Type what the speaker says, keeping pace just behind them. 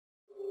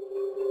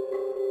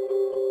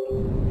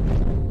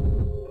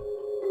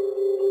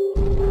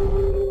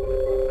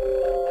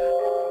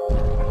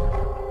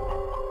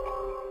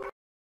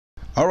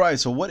Alright,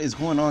 so what is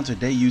going on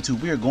today,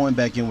 YouTube? We are going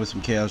back in with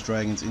some Chaos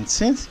Dragons, and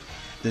since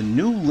the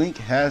new link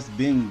has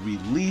been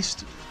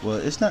released, well,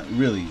 it's not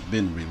really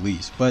been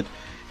released, but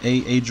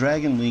a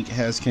dragon link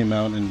has came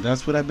out, and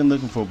that's what I've been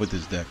looking for with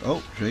this deck.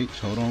 Oh, Drake,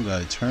 hold on,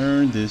 gotta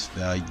turn this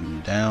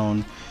volume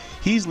down.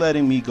 He's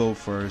letting me go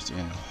first,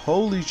 and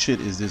holy shit,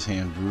 is this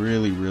hand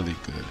really, really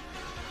good.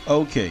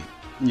 Okay,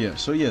 yeah,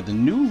 so yeah, the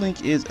new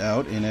link is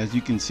out, and as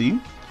you can see,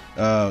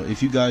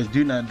 if you guys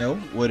do not know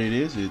what it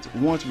is, it's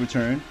once per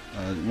turn,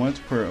 once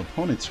per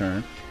opponent's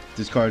turn,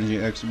 discarding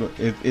your extra.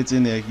 If it's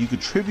in there, you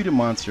could tribute a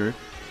monster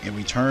and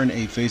return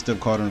a face-up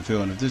card on the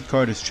field. And if this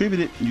card is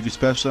tributed, you can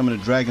special summon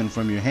a dragon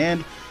from your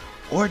hand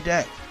or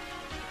deck,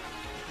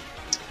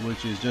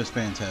 which is just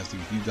fantastic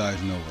if you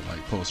guys know what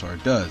like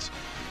Pulsar does.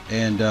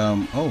 And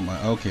oh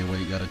my, okay,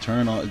 wait, gotta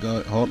turn all,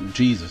 hold,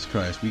 Jesus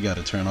Christ, we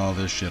gotta turn all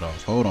this shit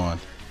off. Hold on,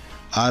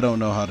 I don't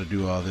know how to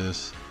do all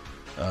this.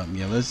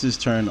 Yeah, let's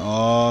just turn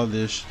all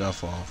this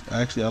stuff off.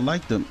 Actually, I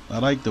like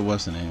the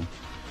what's the name?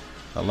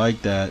 I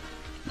like that.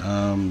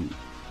 I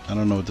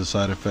don't know what the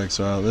side effects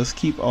are. Let's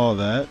keep all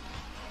that.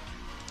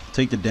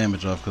 Take the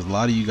damage off because a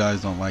lot of you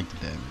guys don't like the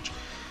damage.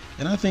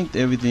 And I think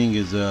everything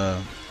is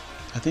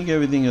I think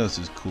everything else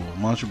is cool.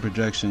 Monster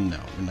projection, no,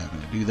 we're not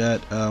gonna do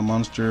that.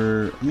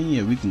 Monster, I mean,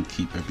 yeah, we can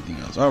keep everything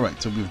else. All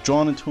right, so we've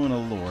drawn into an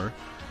allure.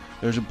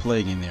 There's a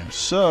plague in there.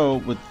 So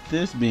with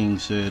this being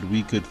said,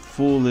 we could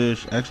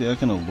foolish, actually I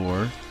can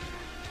allure.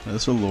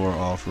 Let's allure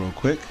off real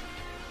quick.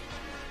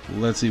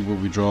 Let's see what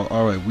we draw.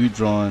 All right, we've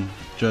drawn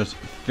just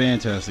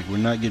fantastic. We're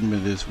not getting rid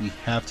of this. We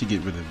have to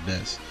get rid of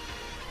this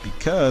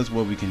because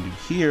what we can do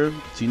here,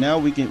 see, now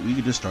we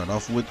can just start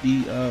off with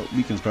the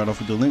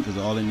link because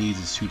all it needs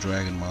is 2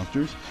 dragon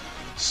monsters.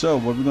 So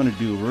what we're going to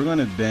do, we're going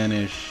to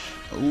banish.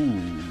 Ooh,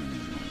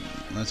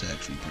 that's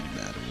actually pretty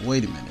bad.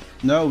 Wait a minute,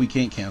 no, we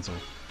can't cancel.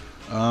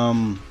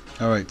 All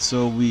right,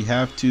 so we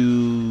have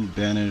to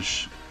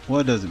banish.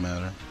 Well, it doesn't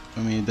matter. I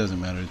mean, it doesn't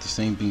matter. The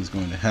same thing is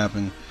going to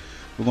happen.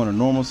 We're going to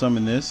normal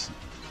summon this.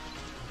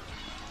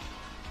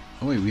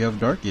 Oh wait, we have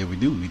dark. Yeah, we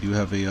do. We do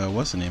have a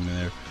what's the name in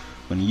there.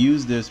 We're going to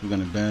use this. We're going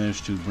to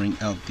banish to bring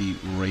out the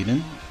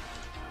Raiden,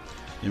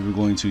 and we're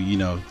going to, you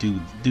know, do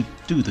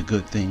the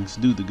good things.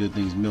 Do the good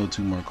things. Mill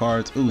 2 more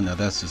cards. Ooh, now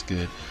that's just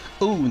good.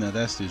 Ooh, now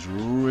that's just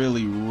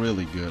really,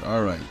 really good.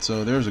 All right,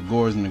 so there's a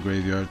Gores in the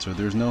graveyard, so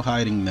there's no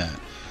hiding that.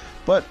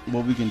 But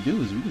what we can do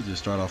is we can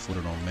just start off with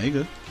an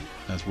Omega.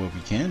 That's what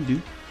we can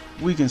do.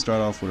 We can start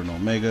off with an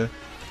Omega,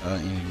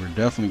 and we're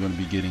definitely going to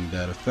be getting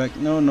that effect.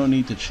 No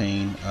need to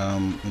chain.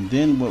 And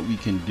then what we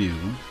can do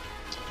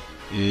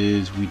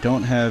is we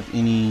don't have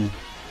any.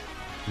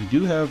 We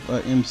do have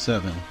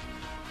M7,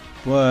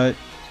 but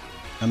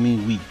I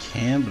mean we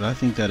can. But I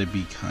think that'd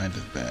be kind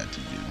of bad to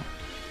do.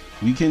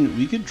 We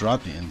could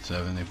drop the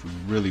M7 if we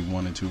really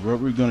wanted to.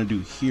 What we're going to do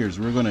here is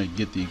we're going to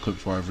get the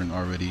Eclipse Wyvern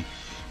already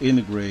in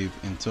the grave,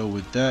 and so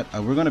with that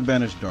we're going to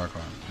banish Dark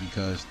Arm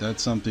because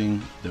that's something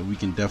that we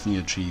can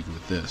definitely achieve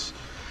with this.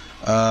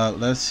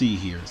 Let's see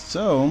here.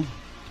 So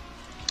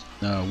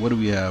what do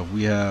we have?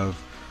 We have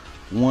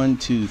 1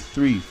 2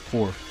 3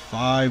 4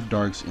 5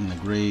 darks in the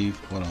grave.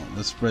 Hold on,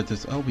 let's spread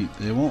this. Oh,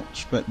 they won't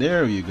spread.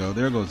 There you go,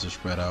 there goes the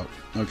spread out.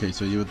 Okay,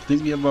 so you would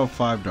think we have about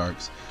 5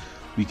 darks.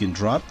 We can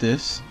drop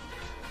this.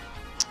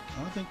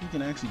 I don't think we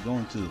can actually go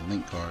into the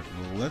link card.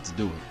 Well, let's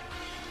do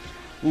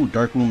it. Ooh,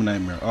 Dark Room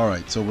Nightmare.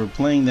 Alright, so we're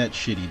playing that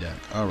shitty deck.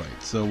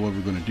 Alright, so what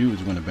we're going to do is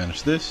we're going to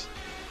banish this.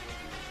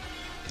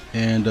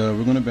 And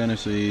we're going to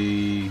banish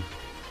a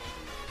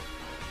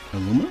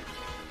Illumina?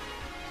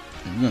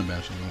 Yeah, we're going to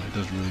banish Illumina. It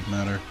doesn't really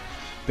matter.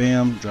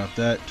 Bam, drop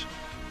that.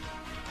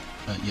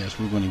 Yes,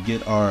 we're going to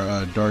get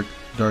our Dark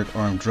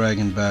Arm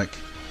Dragon back.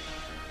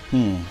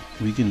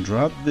 We can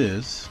drop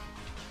this.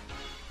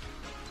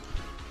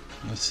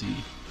 Let's see.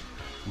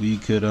 We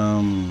could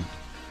gonna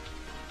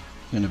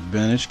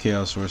banish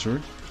Chaos Sorcerer.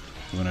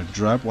 We're gonna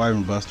drop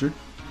Wyvern Buster.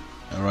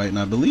 Alright, and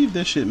I believe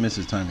this shit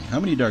misses timing.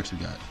 How many darks we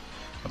got?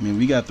 I mean,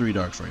 we got 3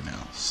 darks right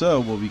now. So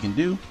what we can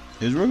do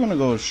is we're gonna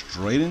go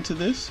straight into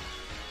this.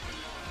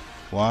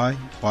 Why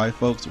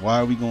folks? Why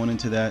are we going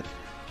into that?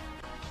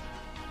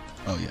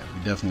 Oh yeah,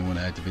 we definitely want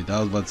to activate that. I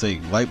was about to say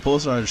Light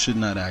Pulsar should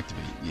not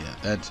activate. Yeah,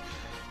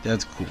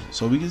 that's cool.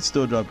 So we can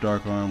still drop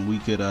Dark Arm. We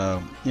could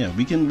yeah,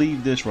 we can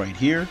leave this right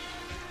here.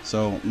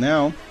 So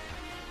now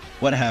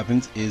what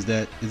happens is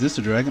that, is this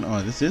a dragon?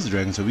 Oh, this is a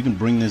dragon, so we can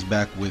bring this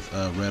back with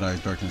Red Eyes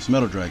Darkness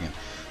Metal Dragon.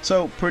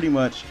 So pretty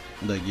much,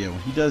 like, yeah, when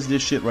he does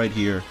this shit right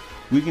here,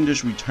 we can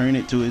just return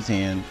it to his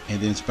hand and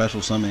then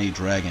special summon a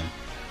dragon.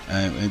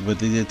 But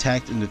the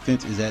attack and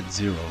defense is at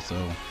 0,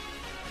 so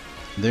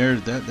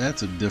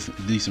that's a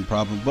decent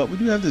problem. But we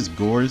do have this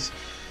Gores.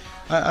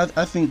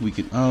 I think we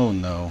can. Oh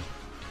no,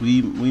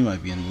 we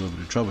might be in a little bit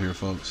of trouble here,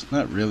 folks.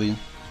 Not really.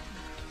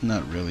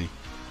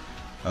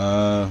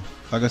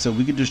 Like I said,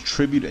 we could just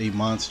tribute a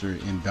monster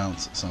and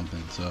bounce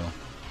something. So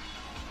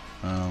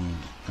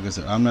like I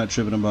said, I'm not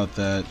tripping about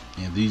that.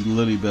 Yeah, these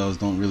Lily Bells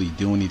don't really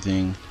do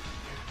anything.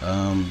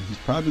 He's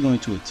probably going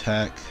to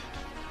attack.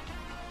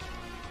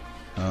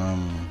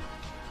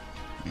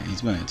 Yeah,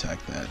 he's going to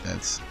attack that.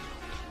 That's.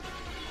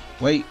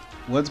 Wait,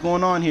 what's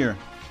going on here?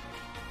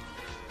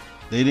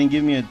 They didn't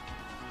give me a.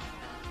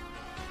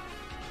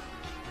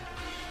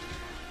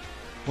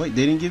 Wait,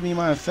 they didn't give me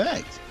my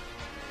effect.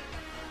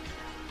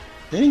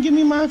 They didn't give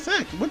me my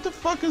effect. What the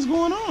fuck is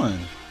going on?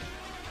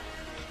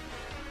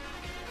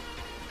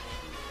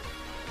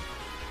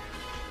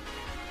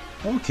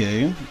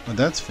 Okay, well,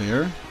 that's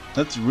fair.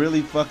 That's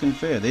really fucking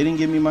fair. They didn't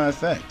give me my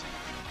effect.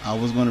 I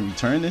was going to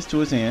return this to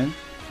his hand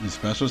and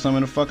special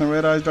summon a fucking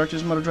Red Eyes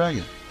Darkest Mother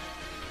Dragon.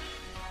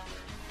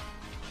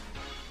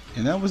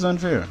 And that was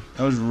unfair.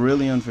 That was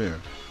really unfair.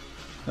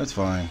 That's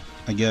fine.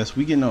 I guess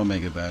we get no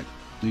Omega back.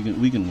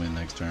 We can win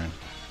next turn.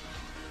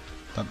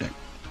 Top deck.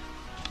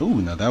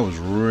 Ooh, now that was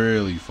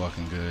really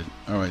fucking good.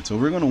 Alright, so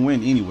we're gonna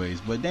win anyways,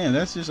 but damn,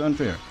 that's just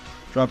unfair.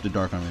 Drop the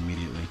Dark Arm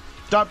immediately.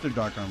 Drop the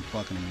Dark Arm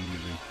fucking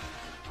immediately.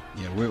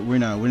 Yeah, we're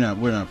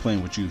not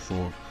playing with you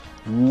for.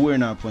 We're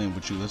not playing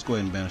with you. Let's go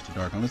ahead and banish the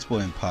Dark Arm. Let's go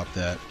ahead and pop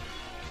that.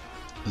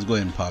 Let's go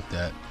ahead and pop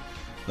that.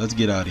 Let's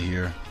get out of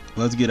here.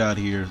 Let's get out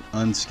of here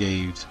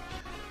unscathed.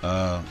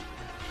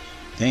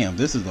 Damn,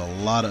 this is a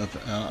lot of.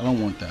 I don't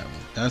want that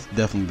one. That's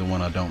definitely the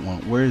one I don't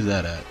want. Where is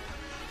that at?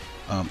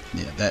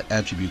 Yeah, that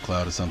attribute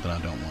cloud is something I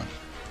don't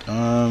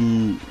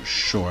want.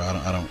 Sure,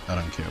 I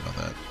don't care about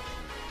that.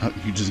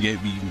 You just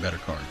gave me even better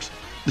cards.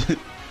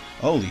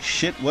 Holy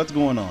shit, what's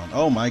going on?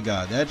 Oh my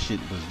god, that shit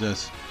was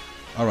just.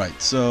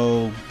 Alright,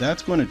 so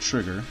that's going to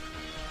trigger.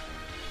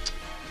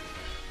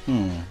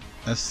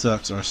 That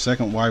sucks. Our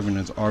second Wyvern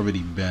is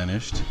already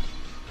banished.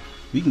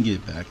 We can get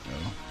it back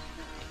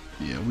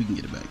though. Yeah, we can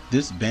get it back.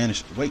 This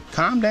banished. Wait,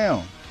 calm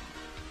down.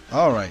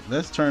 Alright,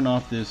 let's turn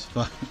off this.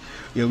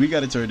 Yeah, we got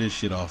to turn this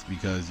shit off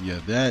because yeah,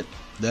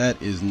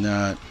 that is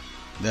not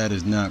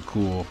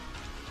cool.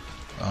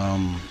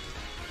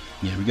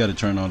 Yeah, we got to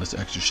turn all this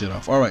extra shit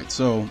off. Alright,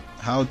 so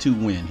how to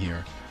win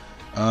here?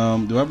 Do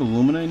I have a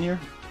Lumina in here?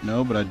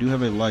 No, but I do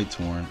have a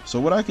Lightsworn. So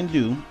what I can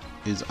do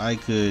is I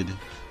could.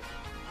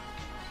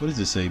 What does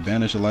it say?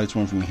 Banish a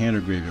Lightsworn from your hand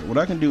or graveyard. What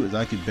I can do is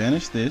I could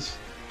banish this,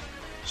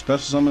 special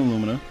summon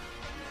Lumina,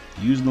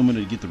 use Lumina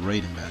to get the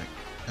Raiden back,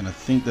 and I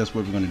think that's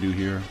what we're going to do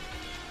here.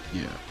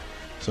 Yeah.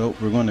 So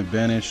we're going to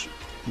banish.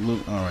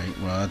 Alright,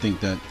 well I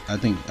think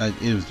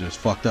it was just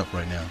fucked up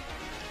right now.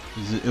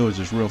 It was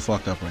just real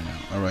fucked up right now.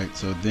 Alright,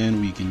 so then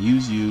we can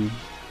use you.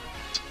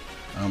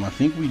 I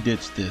think we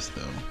ditched this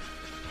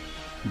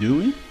though. Do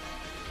we?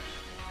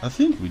 I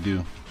think we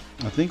do.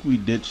 I think we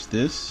ditched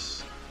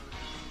this.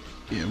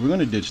 Yeah, we're going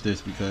to ditch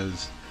this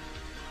because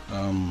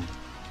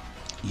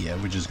yeah,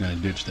 we're just going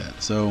to ditch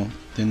that. So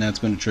then that's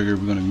going to trigger.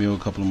 We're going to mill a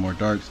couple of more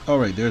darks.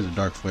 Alright, there's a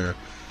Dark Flare.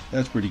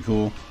 That's pretty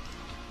cool.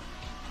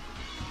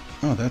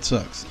 Oh, that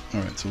sucks.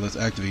 Alright, so let's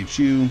activate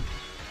you.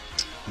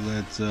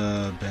 Let's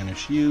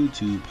banish you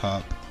to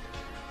pop.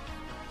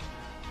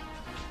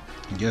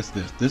 I guess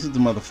this is the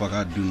motherfucker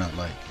I do not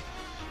like.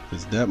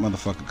 Because that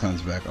motherfucker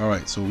comes back.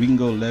 Alright, so we can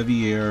go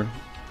Leviair.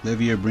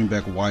 Leviair bring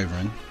back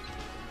Wyvern.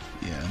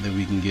 Yeah, and then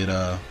we can get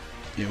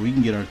we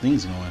can get our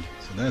things going.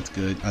 So that's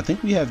good. I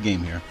think we have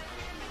game here.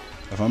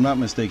 If I'm not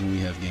mistaken, we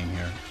have game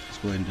here. Let's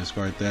go ahead and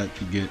discard that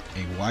to get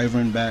a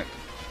Wyvern back.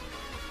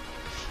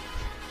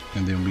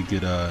 And then we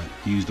could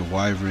use the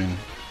Wyvern.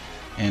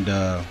 And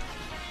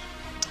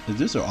is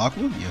this an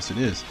Aqua? Yes, it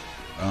is.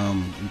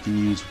 We can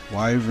use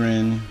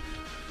Wyvern.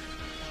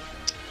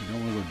 We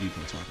don't want to go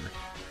Depot Talker.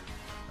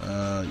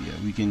 Yeah,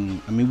 we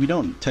can. I mean, we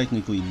don't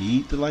technically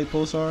need the Light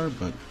Pulsar,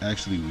 but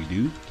actually we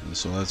do.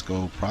 So let's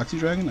go Proxy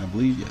Dragon, I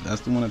believe. Yeah,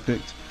 that's the one I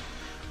picked.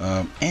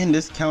 And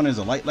this counters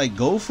a light. Like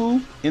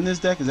Gofu in this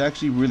deck is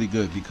actually really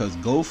good because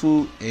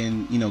Gofu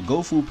and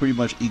Gofu pretty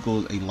much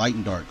equals a light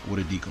and dark with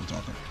a Deco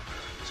Talker.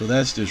 So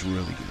that's just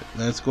really good.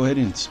 Let's go ahead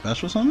and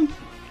special summon.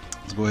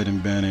 Let's go ahead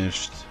and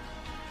banish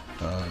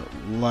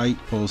Light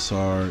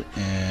Pulsar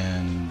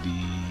and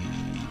the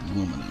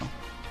Lumina.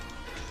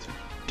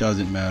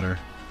 Doesn't matter.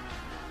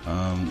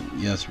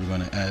 Yes, we're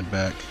going to add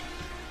back.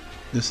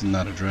 This is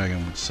not a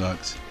dragon, which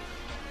sucks.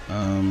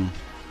 We're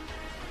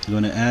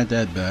going to add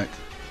that back.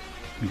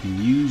 We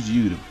can use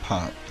you to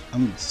pop.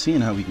 I'm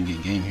seeing how we can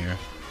get game here.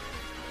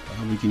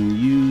 We can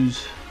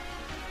use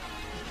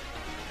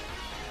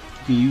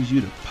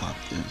you to pop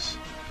this.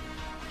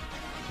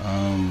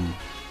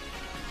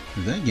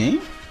 Is that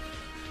game?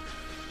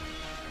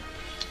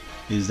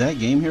 Is that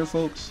game here,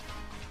 folks?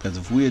 Because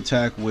if we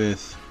attack with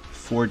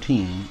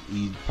 14,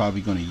 he's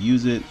probably going to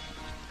use it.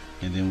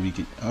 And then we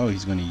can. Oh,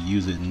 he's going to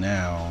use it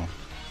now.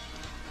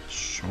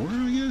 Sure,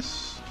 I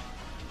guess.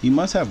 He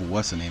must have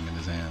what's the name in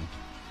his hand.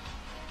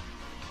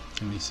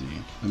 Let me see.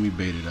 Let me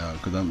bait it out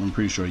because I'm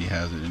pretty sure he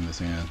has it in his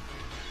hand.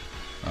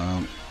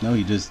 No,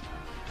 he just.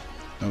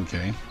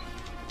 Okay.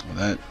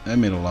 Well, that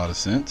made a lot of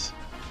sense.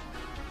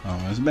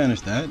 Let's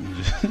banish that.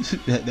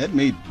 that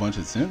made a bunch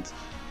of sense.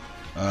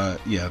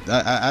 Yeah,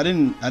 I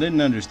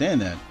didn't understand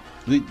that.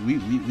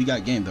 We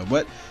got game though,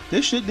 but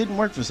this shit didn't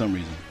work for some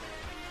reason.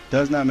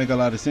 Does not make a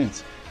lot of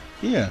sense.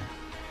 Yeah,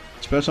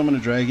 special summon a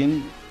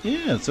dragon.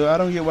 Yeah, so I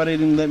don't get why they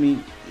didn't let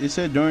me. It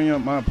said during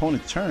my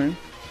opponent's turn.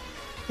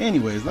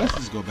 Anyways, let's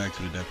just go back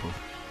to the deck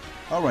profile.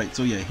 Alright,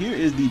 so yeah, here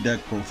is the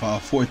deck profile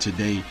for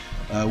today.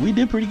 We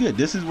did pretty good.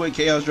 This is what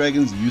Chaos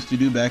Dragons used to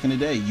do back in the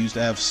day. Used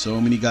to have so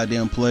many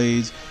goddamn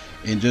plays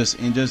and just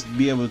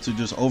be able to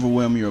just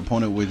overwhelm your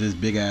opponent with just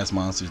big ass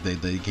monsters they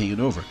can't get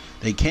over.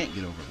 They can't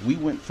get over. We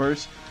went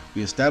first.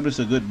 We established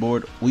a good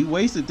board. We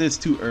wasted this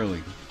too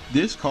early.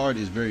 This card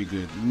is very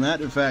good.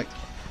 Matter of fact,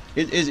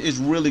 it's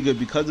really good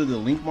because of the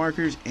link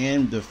markers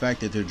and the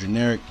fact that they're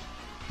generic.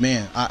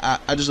 Man,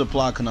 I just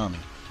applaud Konami.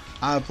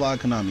 I applaud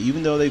Konami,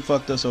 even though they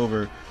fucked us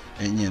over.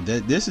 And yeah,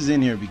 this is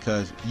in here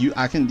because you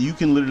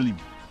can literally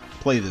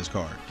play this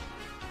card.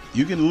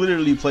 You can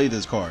literally play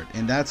this card,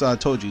 and that's what I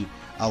told you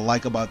I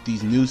like about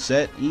these new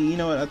set. You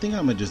know what? I think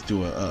I'm gonna just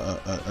do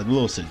a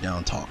little sit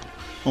down talk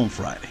on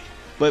Friday.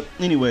 But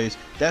anyways,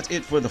 that's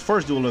it for the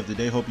first duel of the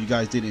day. Hope you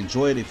guys did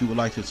enjoy it. If you would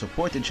like to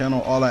support the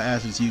channel, all I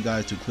ask is you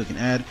guys to click an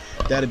ad.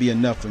 That'll be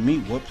enough for me.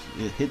 Whoops,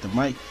 it hit the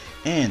mic.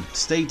 And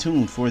stay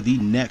tuned for the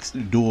next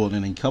duel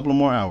in a couple of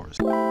more hours.